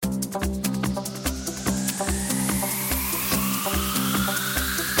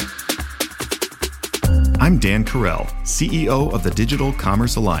I'm Dan Carell, CEO of the Digital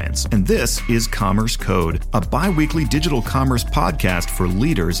Commerce Alliance, and this is Commerce Code, a bi-weekly digital commerce podcast for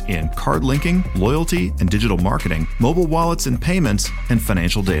leaders in card linking, loyalty and digital marketing, mobile wallets and payments, and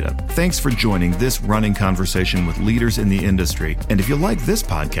financial data. Thanks for joining this running conversation with leaders in the industry. And if you like this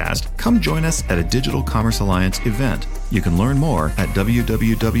podcast, come join us at a Digital Commerce Alliance event. You can learn more at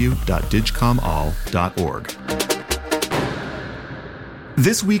www.digcomall.org.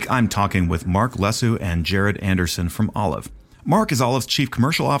 This week, I'm talking with Mark Lesiw and Jared Anderson from Olive. Mark is Olive's Chief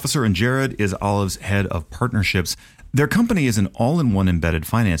Commercial Officer, and Jared is Olive's Head of Partnerships. Their company is an all-in-one embedded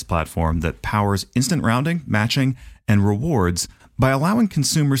finance platform that powers instant rounding, matching, and rewards by allowing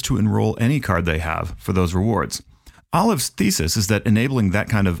consumers to enroll any card they have for those rewards. Olive's thesis is that enabling that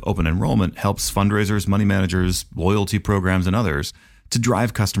kind of open enrollment helps fundraisers, money managers, loyalty programs, and others to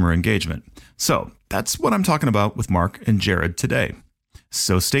drive customer engagement. So that's what I'm talking about with Mark and Jared today.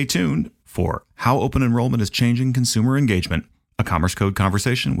 So stay tuned for How Open Enrollment is Changing Consumer Engagement, a Commerce Code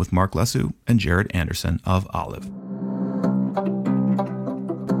conversation with Mark Lesiw and Jared Anderson of Olive.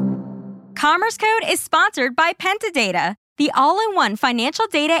 Commerce Code is sponsored by Pentadata, the all-in-one financial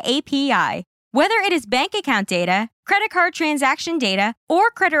data API. Whether it is bank account data, credit card transaction data, or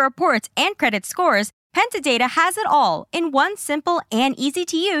credit reports and credit scores, Pentadata has it all in one simple and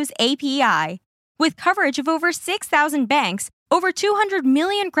easy-to-use API. With coverage of over 6,000 banks, over 200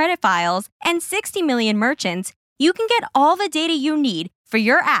 million credit files, and 60 million merchants, you can get all the data you need for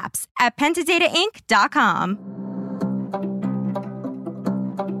your apps at pentadatainc.com.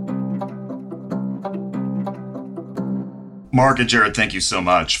 Mark and Jared, thank you so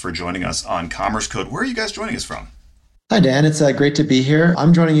much for joining us on Commerce Code. Where are you guys joining us from? Hi, Dan. It's great to be here.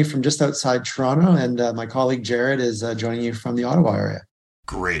 I'm joining you from just outside Toronto, and my colleague Jared is joining you from the Ottawa area.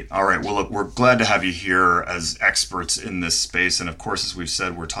 Great. All right. Well, look, we're glad to have you here as experts in this space. And of course, as we've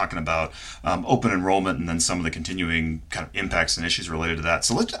said, we're talking about open enrollment and then some of the continuing kind of impacts and issues related to that.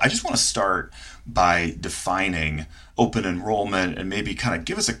 So I just want to start by defining open enrollment and maybe kind of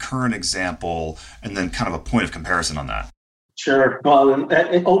give us a current example and then kind of a point of comparison on that. Sure. Well,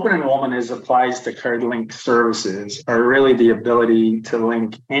 open enrollment applies to card link services, or really the ability to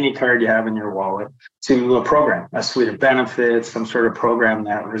link any card you have in your wallet to a program, a suite of benefits, some sort of program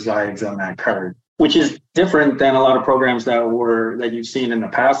that resides on that card, which is different than a lot of programs that you've seen in the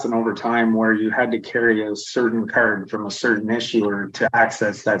past and over time, where you had to carry a certain card from a certain issuer to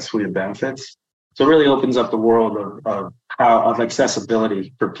access that suite of benefits. So it really opens up the world of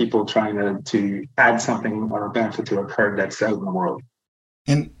accessibility for people trying to add something or a benefit to a card that's out in the world.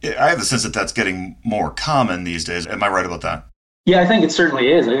 And I have the sense that that's getting more common these days. Am I right about that? Yeah, I think it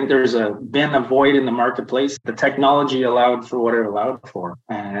certainly is. I think there's been a void in the marketplace. The technology allowed for what it allowed for.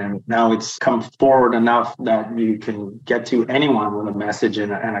 And now it's come forward enough that you can get to anyone with a message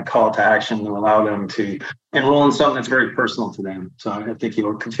and a call to action to allow them to enroll in something that's very personal to them. So I think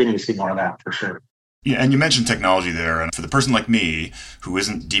you'll continue to see more of that for sure. Yeah, and you mentioned technology there. And for the person like me who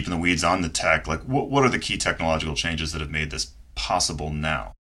isn't deep in the weeds on the tech, like what are the key technological changes that have made this possible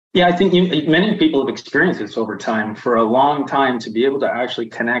now? Yeah, I think many people have experienced this over time. For a long time, to be able to actually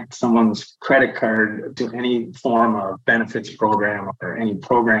connect someone's credit card to any form of benefits program or any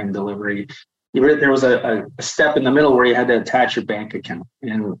program delivery, there was a step in the middle where you had to attach your bank account.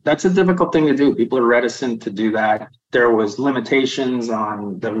 And that's a difficult thing to do. People are reticent to do that. There was limitations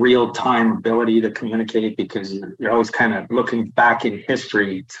on the real-time ability to communicate because you're always kind of looking back in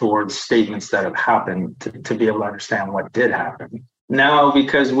history towards statements that have happened to be able to understand what did happen. Now,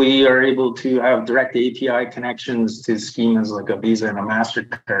 because we are able to have direct API connections to schemas like a Visa and a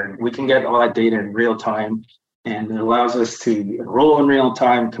MasterCard, we can get all that data in real time, and it allows us to enroll in real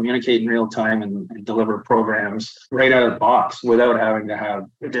time, communicate in real time, and deliver programs right out of the box without having to have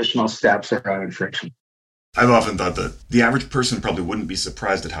additional steps or added friction. I've often thought that the average person probably wouldn't be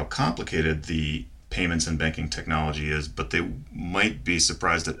surprised at how complicated the payments and banking technology is, but they might be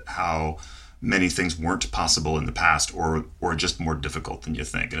surprised at how many things weren't possible in the past or just more difficult than you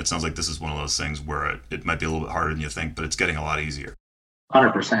think. And it sounds like this is one of those things where it might be a little bit harder than you think, but it's getting a lot easier.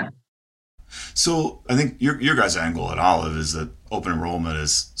 100%. So I think your guys' angle at Olive is that open enrollment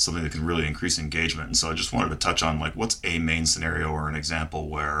is something that can really increase engagement. And so I just wanted to touch on what's a main scenario or an example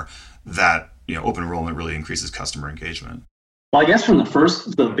where that open enrollment really increases customer engagement. Well, I guess from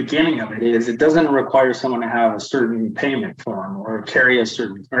the beginning of it is it doesn't require someone to have a certain payment form or carry a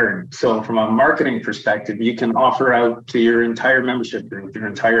certain card. So from a marketing perspective, you can offer out to your entire membership group, your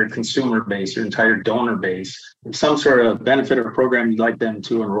entire consumer base, your entire donor base, some sort of benefit or program you'd like them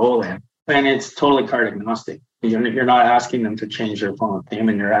to enroll in. And it's totally card agnostic. You're not asking them to change their form of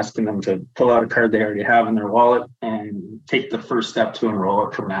payment. You're asking them to pull out a card they already have in their wallet and take the first step to enroll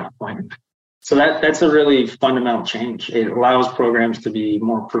it from that point. So that's a really fundamental change. It allows programs to be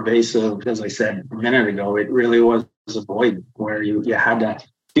more pervasive. As I said a minute ago, it really was a void where you had to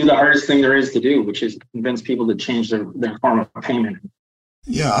do the hardest thing there is to do, which is convince people to change their form of payment.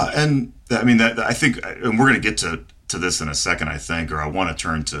 Yeah, and I mean that I think, and we're going to get to this in a second, I think, or I want to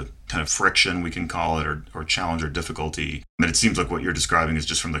turn to kind of friction, we can call it, or challenge or difficulty. But it seems like what you're describing is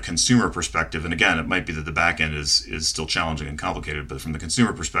just from the consumer perspective. And again, it might be that the back end is still challenging and complicated, but from the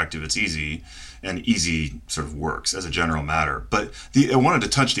consumer perspective, it's easy, and easy sort of works as a general matter. But I wanted to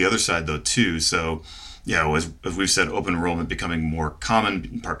touch the other side though too. So, as we've said, open enrollment becoming more common,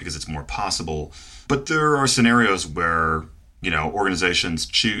 in part because it's more possible. But there are scenarios where organizations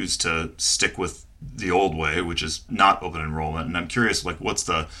choose to stick with the old way, which is not open enrollment. And I'm curious, what's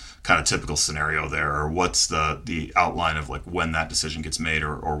the kind of typical scenario there, or what's the outline of when that decision gets made,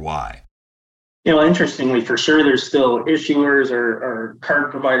 or why? Interestingly, for sure, there's still issuers or card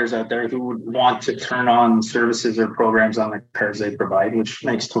providers out there who would want to turn on services or programs on the cards they provide, which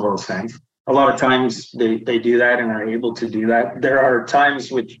makes total sense. A lot of times they do that and are able to do that. There are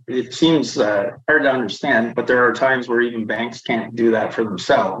times which it seems hard to understand, but there are times where even banks can't do that for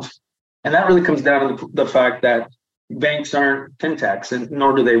themselves. And that really comes down to the fact that banks aren't fintechs, and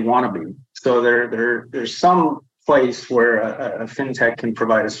nor do they want to be. So there's some place where a fintech can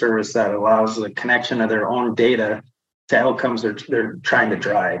provide a service that allows the connection of their own data to outcomes they're trying to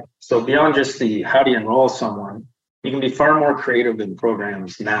drive. So beyond just the how do you enroll someone, you can be far more creative in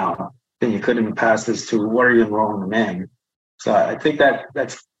programs now than you could in the past as to what are you enrolling them in. So I think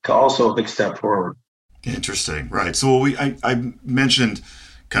that's also a big step forward. Interesting, right? So I mentioned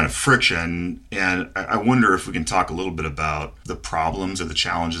kind of friction, and I wonder if we can talk a little bit about the problems or the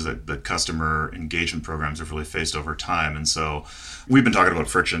challenges that customer engagement programs have really faced over time. And so we've been talking about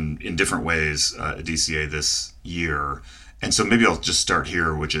friction in different ways at DCA this year. And so maybe I'll just start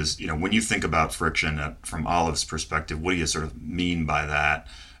here, which is, when you think about friction from Olive's perspective, what do you sort of mean by that?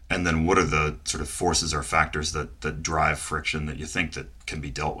 And then what are the sort of forces or factors that drive friction that you think that can be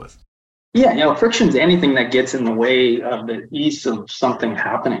dealt with? Yeah, friction is anything that gets in the way of the ease of something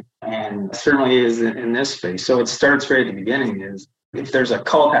happening, and certainly is in this space. So it starts right at the beginning is if there's a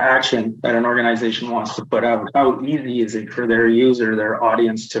call to action that an organization wants to put out, how easy is it for their user, their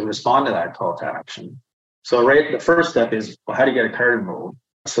audience to respond to that call to action? So the first step is, well, how do you get a card enrolled?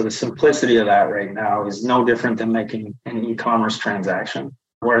 So the simplicity of that right now is no different than making an e-commerce transaction,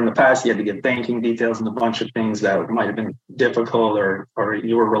 where in the past you had to get banking details and a bunch of things that might have been difficult or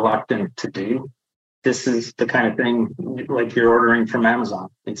you were reluctant to do. This is the kind of thing like you're ordering from Amazon.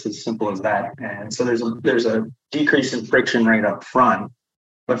 It's as simple as that. And so there's a decrease in friction right up front.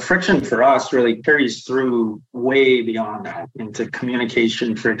 But friction for us really carries through way beyond that into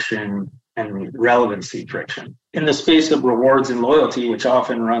communication friction and relevancy friction. In the space of rewards and loyalty, which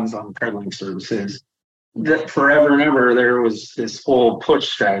often runs on card-linked services, that forever and ever, there was this whole push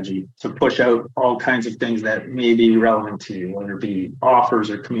strategy to push out all kinds of things that may be relevant to you, whether it be offers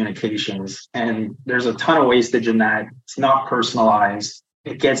or communications. And there's a ton of wastage in that. It's not personalized.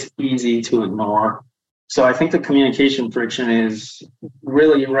 It gets easy to ignore. So I think the communication friction is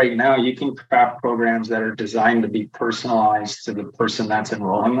really right now, you can craft programs that are designed to be personalized to the person that's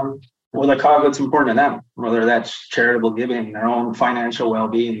enrolling them. Well, the cause that's important to them, whether that's charitable giving, their own financial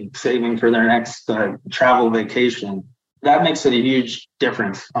well-being, saving for their next travel vacation, that makes it a huge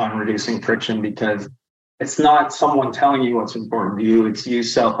difference on reducing friction because it's not someone telling you what's important to you. It's you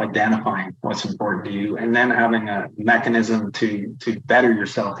self-identifying what's important to you and then having a mechanism to better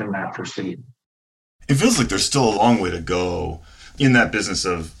yourself in that pursuit. It feels like there's still a long way to go in that business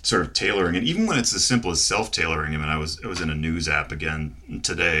of sort of tailoring, and even when it's as simple as self-tailoring. I mean, I was in a news app again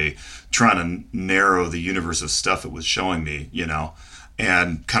today, trying to narrow the universe of stuff it was showing me,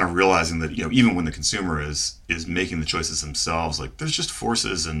 and kind of realizing that even when the consumer is making the choices themselves, like there's just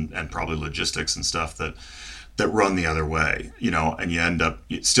forces and probably logistics and stuff that run the other way, and you end up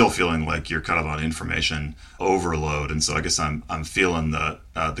still feeling like you're kind of on information overload. And so I guess I'm feeling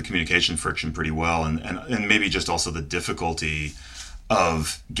the communication friction pretty well, and maybe just also the difficulty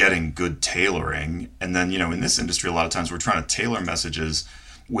of getting good tailoring. And then, in this industry, a lot of times we're trying to tailor messages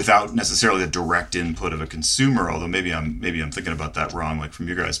without necessarily a direct input of a consumer, although maybe I'm thinking about that wrong. Like from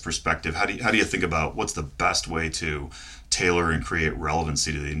your guys' perspective, how do you think about what's the best way to tailor and create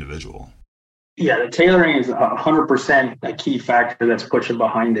relevancy to the individual? Yeah, the tailoring is 100% a key factor that's pushing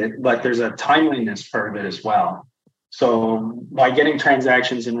behind it, but there's a timeliness part of it as well. So by getting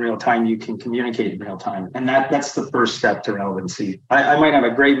transactions in real time, you can communicate in real time. And that's the first step to relevancy. I might have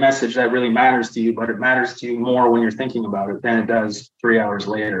a great message that really matters to you, but it matters to you more when you're thinking about it than it does 3 hours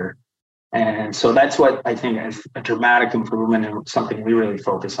later. And so that's what I think is a dramatic improvement and something we really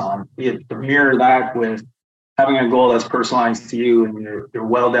focus on. You mirror that with having a goal that's personalized to you, and you're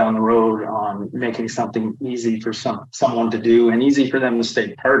well down the road on making something easy for someone to do and easy for them to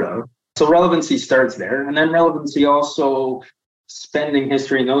stay part of. So relevancy starts there. And then relevancy also, spending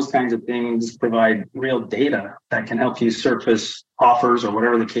history and those kinds of things provide real data that can help you surface offers or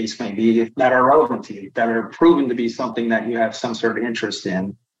whatever the case may be that are relevant to you, that are proven to be something that you have some sort of interest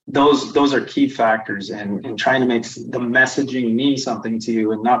in. Those are key factors in trying to make the messaging mean something to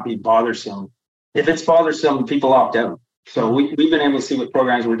you and not be bothersome. If it's bothersome, people opt out. So we've been able to see with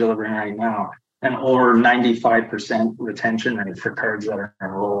programs we're delivering right now, and over 95% retention rate for cards that are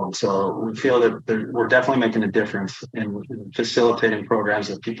enrolled. So we feel that we're definitely making a difference in facilitating programs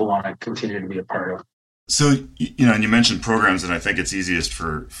that people want to continue to be a part of. So, and you mentioned programs, and I think it's easiest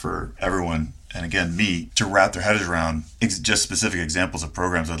for everyone, and again, me, to wrap their heads around just specific examples of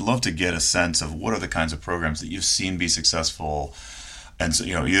programs. I'd love to get a sense of what are the kinds of programs that you've seen be successful. And so,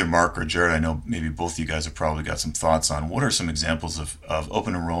 either Mark or Jared, I know maybe both of you guys have probably got some thoughts on what are some examples of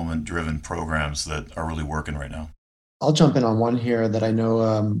open enrollment driven programs that are really working right now. I'll jump in on one here that I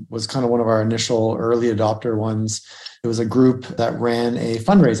know was kind of one of our initial early adopter ones. It was a group that ran a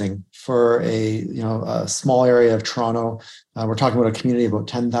fundraising for a small area of Toronto. We're talking about a community of about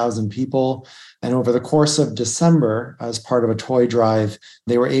 10,000 people. And over the course of December, as part of a toy drive,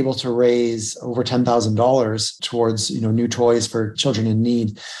 they were able to raise over $10,000 towards new toys for children in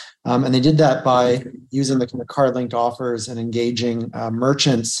need. And they did that by using the kind of card-linked offers and engaging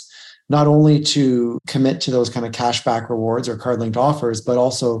merchants, not only to commit to those kind of cashback rewards or card-linked offers, but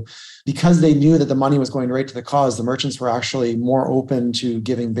also because they knew that the money was going right to the cause, the merchants were actually more open to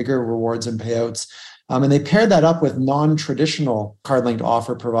giving bigger rewards and payouts. And they paired that up with non-traditional card-linked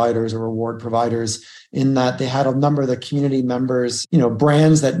offer providers or reward providers, in that they had a number of the community members,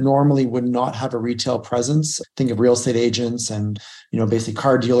 brands that normally would not have a retail presence. Think of real estate agents and, basically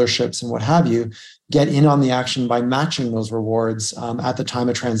car dealerships and what have you, get in on the action by matching those rewards at the time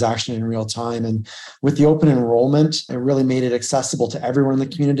of transaction in real time. And with the open enrollment, it really made it accessible to everyone in the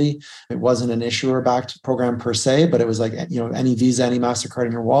community. It wasn't an issuer-backed program per se, but it was like, any Visa, any MasterCard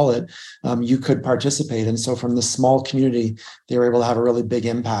in your wallet, you could participate. And so from the small community, they were able to have a really big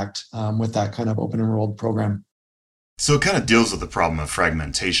impact with that kind of open enrolled program. So it kind of deals with the problem of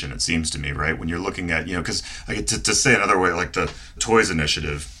fragmentation, it seems to me, right? When you're looking at, because to say another way, like the Toys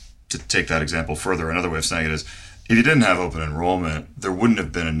Initiative, to take that example further, another way of saying it is, if you didn't have open enrollment, there wouldn't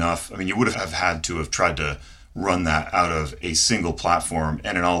have been enough. I mean, you would have had to have tried to run that out of a single platform,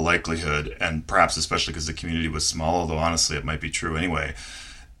 and in all likelihood, and perhaps especially because the community was small, although honestly it might be true anyway,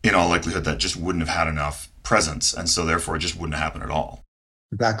 in all likelihood that just wouldn't have had enough presence, and so therefore it just wouldn't happen at all.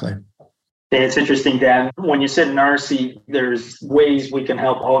 Exactly. It's interesting, Dan. When you sit in our seat, there's ways we can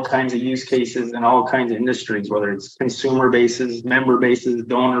help all kinds of use cases in all kinds of industries, whether it's consumer bases, member bases,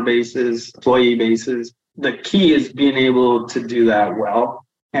 donor bases, employee bases. The key is being able to do that well.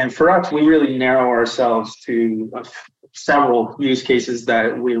 And for us, we really narrow ourselves to several use cases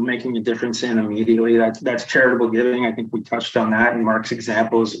that we're making a difference in immediately. That's charitable giving. I think we touched on that, and Mark's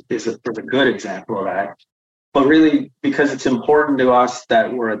example is a good example of that. But really, because it's important to us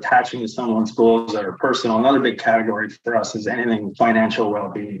that we're attaching to someone's goals that are personal, another big category for us is anything financial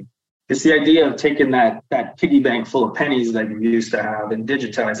well-being. It's the idea of taking that piggy bank full of pennies that you used to have and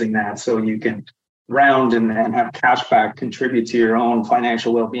digitizing that so you can round and have cash back contribute to your own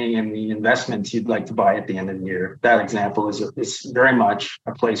financial well-being and the investments you'd like to buy at the end of the year. That example is very much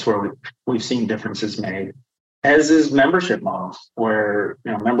a place where we've seen differences made, as is membership models, where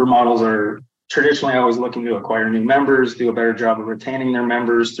member models are traditionally always looking to acquire new members, do a better job of retaining their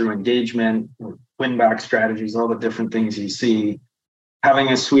members through engagement, win-back strategies, all the different things you see.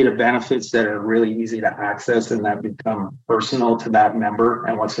 Having a suite of benefits that are really easy to access and that become personal to that member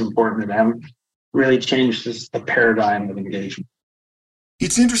and what's important to them really changes the paradigm of engagement.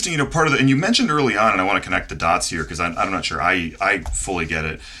 It's interesting, part of and you mentioned early on, and I want to connect the dots here because I'm not sure I fully get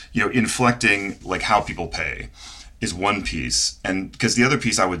it, inflecting like how people pay is one piece. And because the other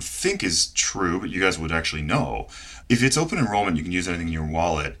piece I would think is true, but you guys would actually know. If it's open enrollment, you can use anything in your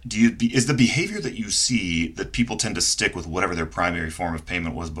wallet. Is the behavior that you see that people tend to stick with whatever their primary form of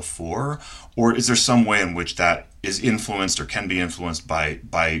payment was before? Or is there some way in which that is influenced or can be influenced by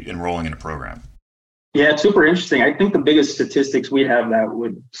enrolling in a program? Yeah, it's super interesting. I think the biggest statistics we have that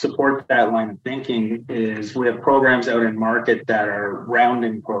would support that line of thinking is we have programs out in market that are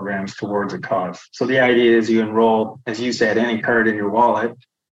rounding programs towards a cause. So the idea is you enroll, as you said, any card in your wallet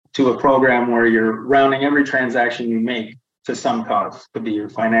to a program where you're rounding every transaction you make to some cause. It could be your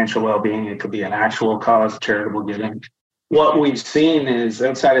financial well-being. It could be an actual cause, charitable giving. What we've seen is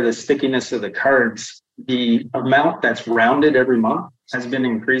outside of the stickiness of the cards, the amount that's rounded every month has been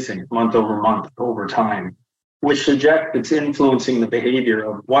increasing month over month over time, which suggests it's influencing the behavior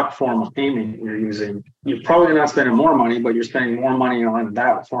of what form of payment you're using. You're probably not spending more money, but you're spending more money on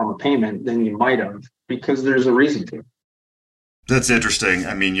that form of payment than you might have because there's a reason to. That's interesting.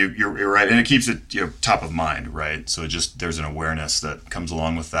 I mean, you're right, and it keeps it top of mind, right? So there's an awareness that comes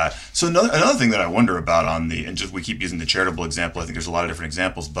along with that. So another thing that I wonder about we keep using the charitable example. I think there's a lot of different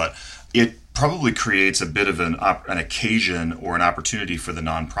examples, but it probably creates a bit of an occasion or an opportunity for the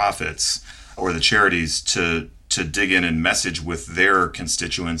nonprofits or the charities to dig in and message with their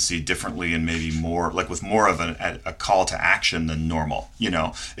constituency differently and maybe more like with more of a call to action than normal.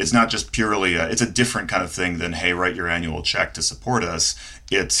 It's not just purely it's a different kind of thing than, hey, write your annual check to support us.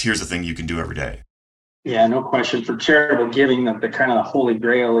 It's here's the thing you can do every day. Yeah, no question. For charitable giving, the kind of the holy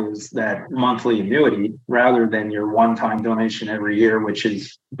grail is that monthly annuity rather than your one-time donation every year, which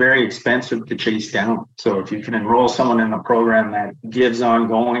is very expensive to chase down. So if you can enroll someone in a program that gives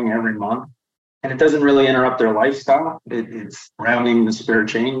ongoing every month, and it doesn't really interrupt their lifestyle. It's rounding the spare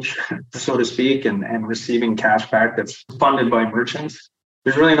change, so to speak, and receiving cash back that's funded by merchants.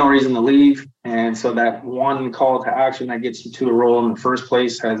 There's really no reason to leave. And so that one call to action that gets you to enroll in the first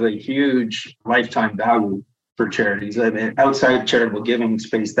place has a huge lifetime value for charities. I mean, outside charitable giving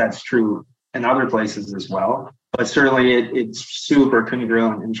space, that's true in other places as well. But certainly it's super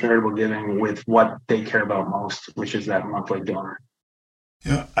congruent in charitable giving with what they care about most, which is that monthly donor.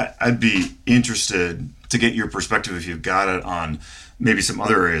 Yeah, I'd be interested to get your perspective, if you've got it, on maybe some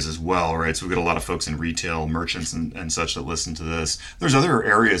other areas as well, right? So we've got a lot of folks in retail, merchants and such that listen to this. There's other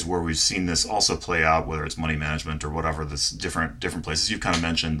areas where we've seen this also play out, whether it's money management or whatever, this different places. You've kind of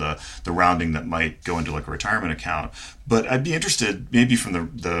mentioned the rounding that might go into like a retirement account. But I'd be interested maybe from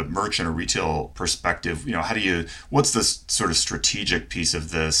the merchant or retail perspective, what's this sort of strategic piece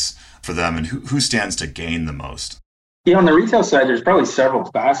of this for them, and who stands to gain the most? On the retail side, there's probably several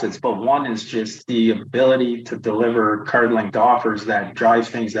facets, but one is just the ability to deliver card-linked offers that drive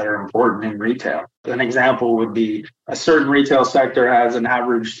things that are important in retail. An example would be a certain retail sector has an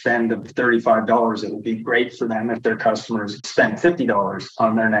average spend of $35. It would be great for them if their customers spend $50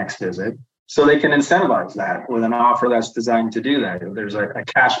 on their next visit. So they can incentivize that with an offer that's designed to do that. There's a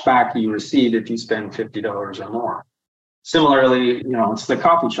cash back you receive if you spend $50 or more. Similarly, it's the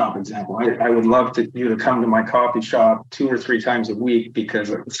coffee shop example. I would love you to come to my coffee shop 2 or 3 times a week because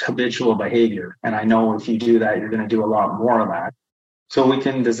it's habitual behavior. And I know if you do that, you're going to do a lot more of that. So we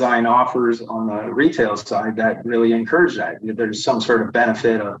can design offers on the retail side that really encourage that. There's some sort of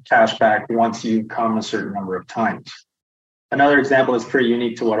benefit of cash back once you come a certain number of times. Another example that's pretty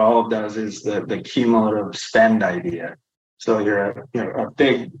unique to what Olive does is the cumulative spend idea. So you're a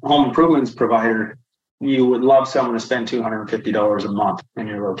big home improvements provider. You would love someone to spend $250 a month in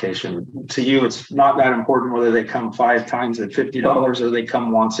your location. To you, it's not that important whether they come 5 times at $50 or they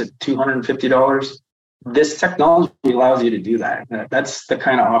come once at $250. This technology allows you to do that. That's the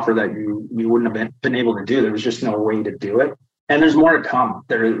kind of offer that you wouldn't have been able to do. There was just no way to do it. And there's more to come.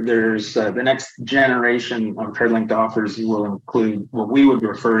 There's the next generation of card-linked offers will include what we would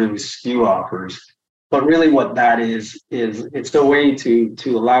refer to as SKU offers. But really what that is it's a way to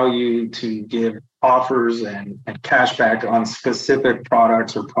allow you to give offers and cash back on specific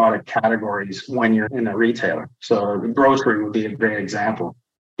products or product categories when you're in a retailer. So the grocery would be a great example.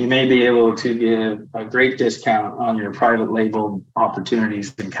 You may be able to give a great discount on your private label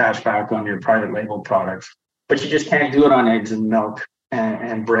opportunities and cash back on your private label products, but you just can't do it on eggs and milk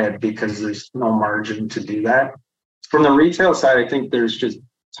and bread because there's no margin to do that. From the retail side, I think there's just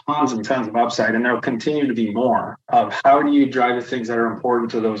tons and tons of upside, and there'll continue to be more of how do you drive the things that are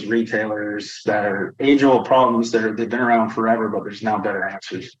important to those retailers that are age-old problems they've been around forever, but there's now better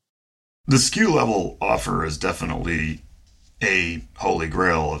answers. The SKU level offer is definitely a holy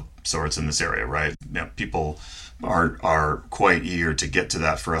grail of sorts in this area, right? People are quite eager to get to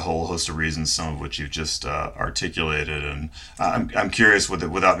that for a whole host of reasons, some of which you've just articulated. And I'm curious,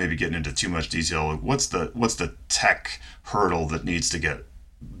 without maybe getting into too much detail, what's the tech hurdle that needs to get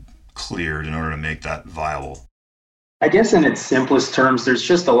cleared in order to make that viable? I guess in its simplest terms, there's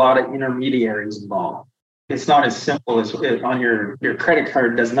just a lot of intermediaries involved. It's not as simple as on your credit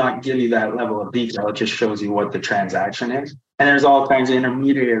card does not give you that level of detail. It just shows you what the transaction is. And there's all kinds of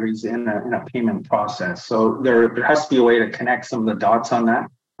intermediaries in a payment process. So there has to be a way to connect some of the dots on that,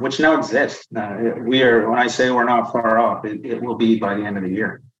 which now exists. When I say we're not far off, it will be by the end of the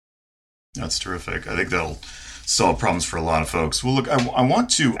year. That's terrific. I think that'll solve problems for a lot of folks. Well, look, I want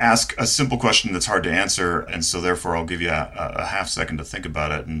to ask a simple question that's hard to answer, and so therefore I'll give you a half second to think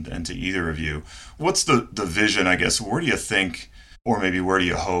about it, and to either of you. What's the vision, I guess? Where do you think, or maybe where do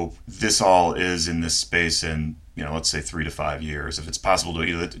you hope this all is in this space in, let's say 3 to 5 years? If it's possible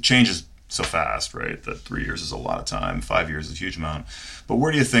to, it changes so fast, right? That 3 years is a lot of time, 5 years is a huge amount. But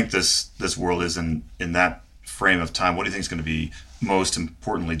where do you think this world is in that frame of time? What do you think is going to be most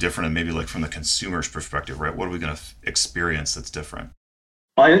importantly different, and maybe like from the consumer's perspective, right? What are we going to experience that's different?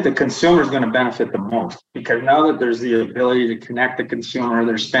 Well, I think the consumer is going to benefit the most, because now that there's the ability to connect the consumer,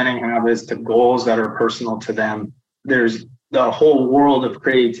 their spending habits to goals that are personal to them, there's the whole world of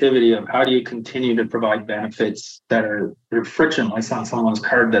creativity of how do you continue to provide benefits that are frictionless on someone's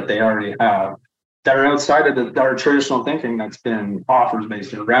card that they already have, that are outside of our traditional thinking that's been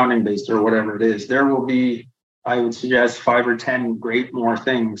offers-based or rounding-based or whatever it is. There will be, I would suggest, 5 or 10 great more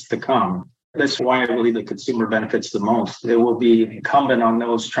things to come. That's why I believe the consumer benefits the most. It will be incumbent on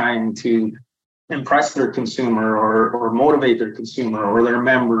those trying to impress their consumer or motivate their consumer or their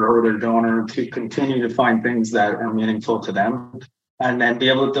member or their donor to continue to find things that are meaningful to them, and then be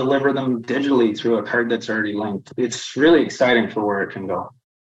able to deliver them digitally through a card that's already linked. It's really exciting for where it can go.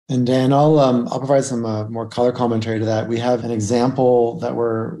 And Dan, I'll provide some more color commentary to that. We have an example that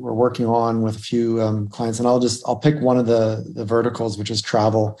we're working on with a few clients, and I'll pick one of the verticals, which is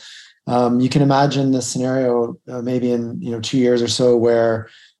travel. You can imagine this scenario maybe in 2 years or so, where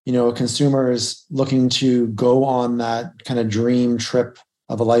a consumer is looking to go on that kind of dream trip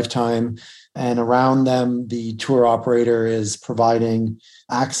of a lifetime, and around them, the tour operator is providing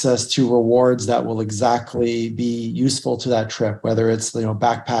access to rewards that will exactly be useful to that trip, whether it's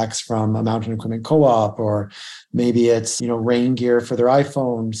backpacks from a mountain equipment co-op, or maybe it's rain gear for their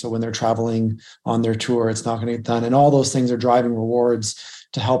iPhone, so when they're traveling on their tour, it's not going to get done. And all those things are driving rewards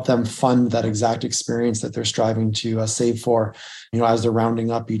to help them fund that exact experience that they're striving to save for, as they're rounding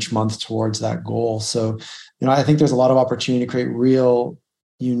up each month towards that goal. So, I think there's a lot of opportunity to create real,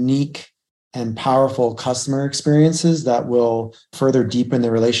 unique, and powerful customer experiences that will further deepen the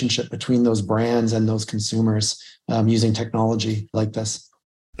relationship between those brands and those consumers using technology like this.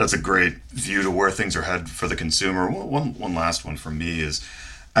 That's a great view to where things are headed for the consumer. One last one from me is,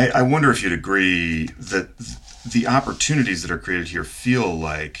 I wonder if you'd agree that the opportunities that are created here feel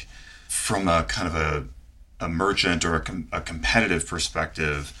like, from a kind of a merchant or a competitive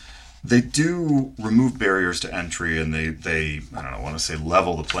perspective, they do remove barriers to entry, and they I don't want to say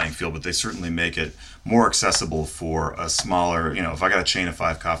level the playing field, but they certainly make it more accessible for a smaller, if I got a chain of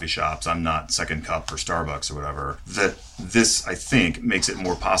 5 coffee shops, I'm not Second Cup or Starbucks or whatever, that this, I think, makes it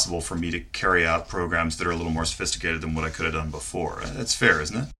more possible for me to carry out programs that are a little more sophisticated than what I could have done before. That's fair,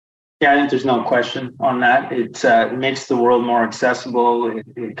 isn't it? Yeah, I think there's no question on that. It makes the world more accessible.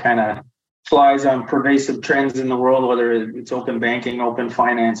 It kind of flies on pervasive trends in the world, whether it's open banking, open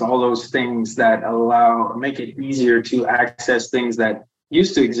finance, all those things that make it easier to access things that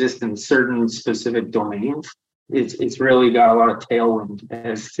used to exist in certain specific domains. It's really got a lot of tailwind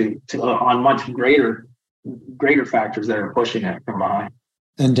as to on much greater factors that are pushing it from behind.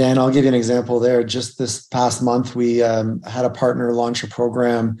 And Dan, I'll give you an example there. Just this past month, we had a partner launch a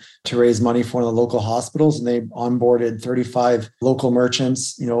program to raise money for one of the local hospitals, and they onboarded 35 local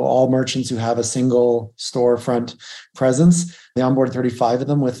merchants, all merchants who have a single storefront presence. They onboarded 35 of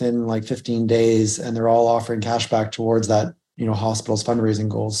them within like 15 days, and they're all offering cash back towards that, hospital's fundraising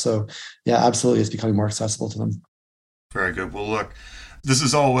goals. So yeah, absolutely, it's becoming more accessible to them. Very good. Well, look, this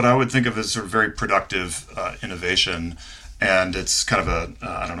is all what I would think of as sort of very productive innovation. And it's kind of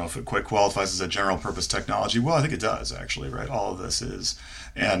I don't know if it quite qualifies as a general purpose technology. Well, I think it does, actually, right? All of this is.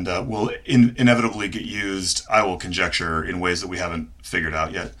 And will inevitably get used, I will conjecture, in ways that we haven't figured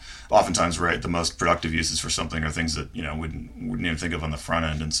out yet. Oftentimes, right, the most productive uses for something are things that, wouldn't even think of on the front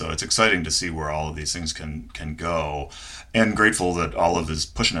end. And so it's exciting to see where all of these things can go. And grateful that Olive is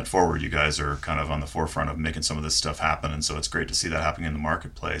pushing it forward. You guys are kind of on the forefront of making some of this stuff happen. And so it's great to see that happening in the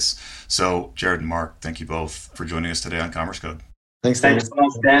marketplace. So Jared and Mark, thank you both for joining us today on Commerce Code. Thanks, Dan.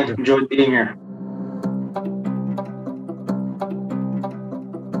 Enjoyed being here.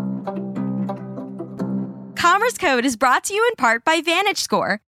 Commerce Code is brought to you in part by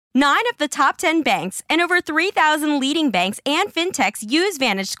VantageScore. 9 of the top 10 banks and over 3,000 leading banks and fintechs use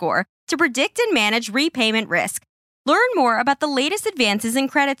VantageScore to predict and manage repayment risk. Learn more about the latest advances in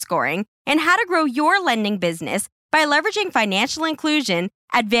credit scoring and how to grow your lending business by leveraging financial inclusion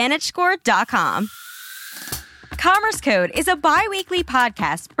at VantageScore.com. Commerce Code is a bi-weekly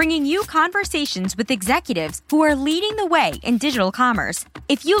podcast bringing you conversations with executives who are leading the way in digital commerce.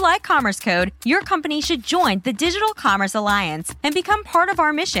 If you like Commerce Code, your company should join the Digital Commerce Alliance and become part of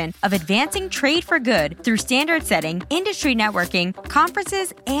our mission of advancing trade for good through standard setting, industry networking,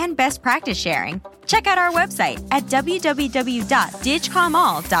 conferences, and best practice sharing. Check out our website at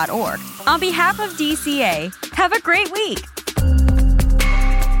www.digcomall.org. On behalf of DCA, have a great week.